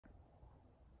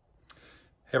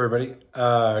Hey everybody,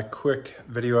 quick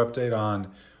video update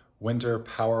on winter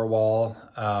Powerwall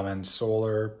and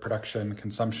solar production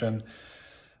consumption.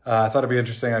 I thought it'd be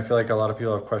interesting. I feel like a lot of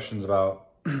people have questions about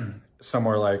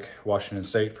somewhere like Washington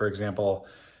State, for example,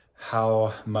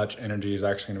 how much energy is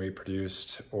actually going to be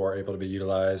produced or able to be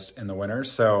utilized in the winter.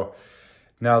 So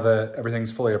now that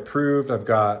everything's fully approved, I've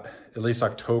got at least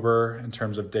October in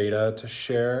terms of data to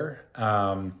share.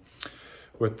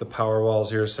 With the Powerwalls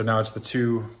here. So now it's the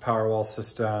two Powerwall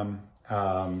system,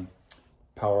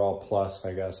 Powerwall Plus,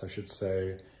 I guess I should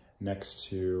say, next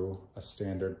to a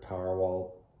standard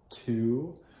Powerwall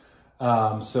 2.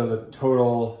 So the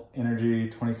total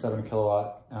energy, 27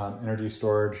 kilowatt energy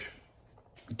storage,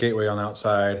 gateway on the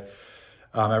outside,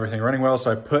 everything running well.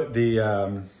 So I put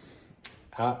the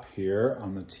app here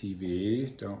on the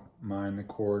TV, don't mind the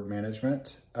cord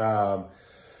management.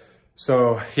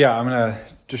 So yeah, I'm gonna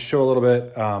just show a little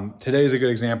bit. Today's a good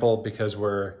example because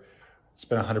it's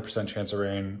been 100% chance of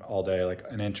rain all day, like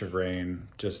an inch of rain,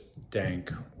 just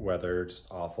dank weather, just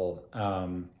awful.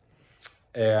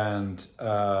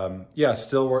 Yeah,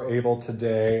 still we're able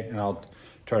today, and I'll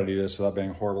try to do this without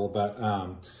being horrible, but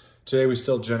today we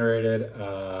still generated,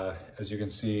 as you can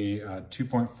see,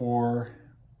 2.4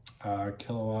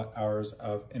 kilowatt hours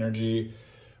of energy,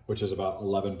 which is about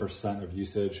 11% of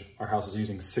usage. Our house is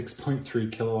using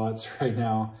 6.3 kilowatts right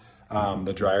now.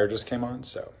 The dryer just came on,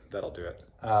 so that'll do it.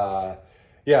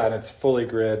 Yeah, and it's fully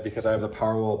grid because I have the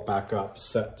Powerwall backup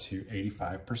set to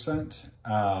 85%.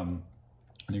 And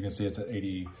you can see it's at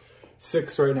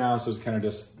 86 right now, so it's kind of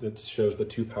just, it shows the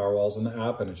two Powerwalls in the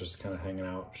app, and it's just kind of hanging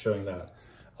out, showing that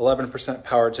 11%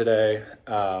 power today.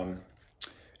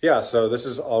 Yeah, so this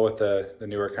is all with the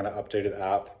newer kind of updated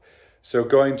app. So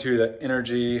going to the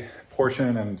energy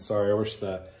portion, and sorry, I wish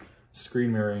the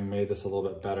screen mirroring made this a little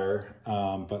bit better,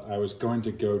 but I was going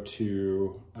to go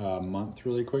to a month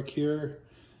really quick here,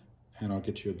 and I'll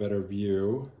get you a better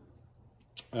view.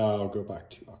 I'll go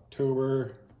back to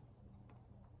October.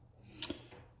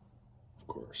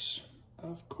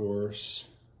 Of course.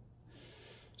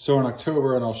 So in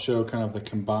October, and I'll show kind of the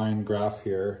combined graph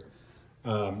here,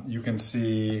 you can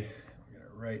see, get it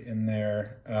right in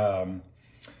there,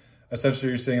 essentially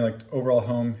you're seeing like overall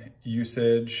home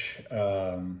usage,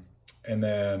 and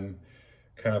then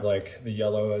kind of like the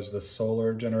yellow is the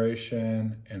solar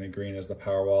generation and the green is the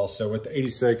Powerwall. So with the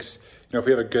 86, if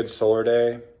we have a good solar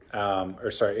day,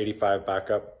 85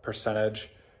 backup percentage,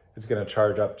 it's gonna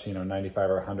charge up to, 95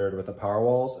 or 100 with the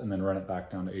Powerwalls, and then run it back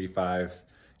down to 85,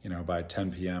 by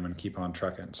 10 p.m. and keep on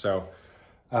trucking. So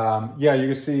yeah, you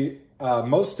can see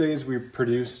most days we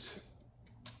produced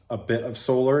a bit of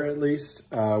solar at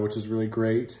least, which is really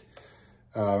great.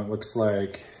 It looks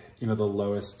like, the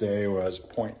lowest day was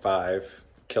 0.5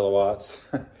 kilowatts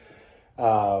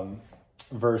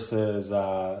versus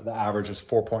the average is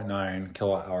 4.9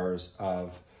 kilowatt hours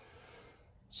of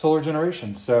solar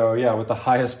generation. So yeah, with the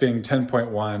highest being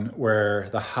 10.1, where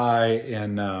the high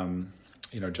in,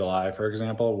 July, for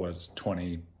example, was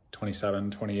 20,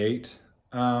 27, 28.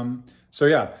 So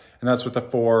yeah, and that's with the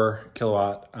 4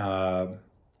 kilowatt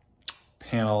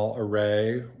panel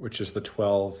array, which is the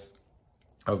 12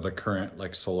 of the current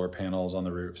solar panels on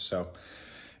the roof. So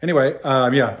anyway,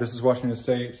 yeah, this is Washington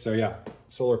State. So yeah,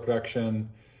 solar production,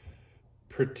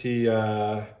 pretty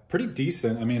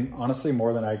decent. I mean, honestly,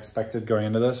 more than I expected going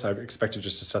into this. I expected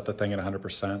just to set the thing at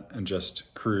 100% and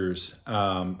just cruise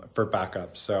for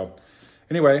backup. So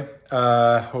anyway,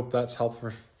 hope that's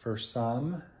helpful for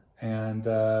some, and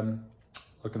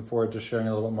looking forward to sharing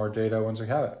a little bit more data once we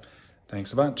have it.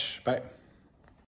 Thanks a bunch. Bye.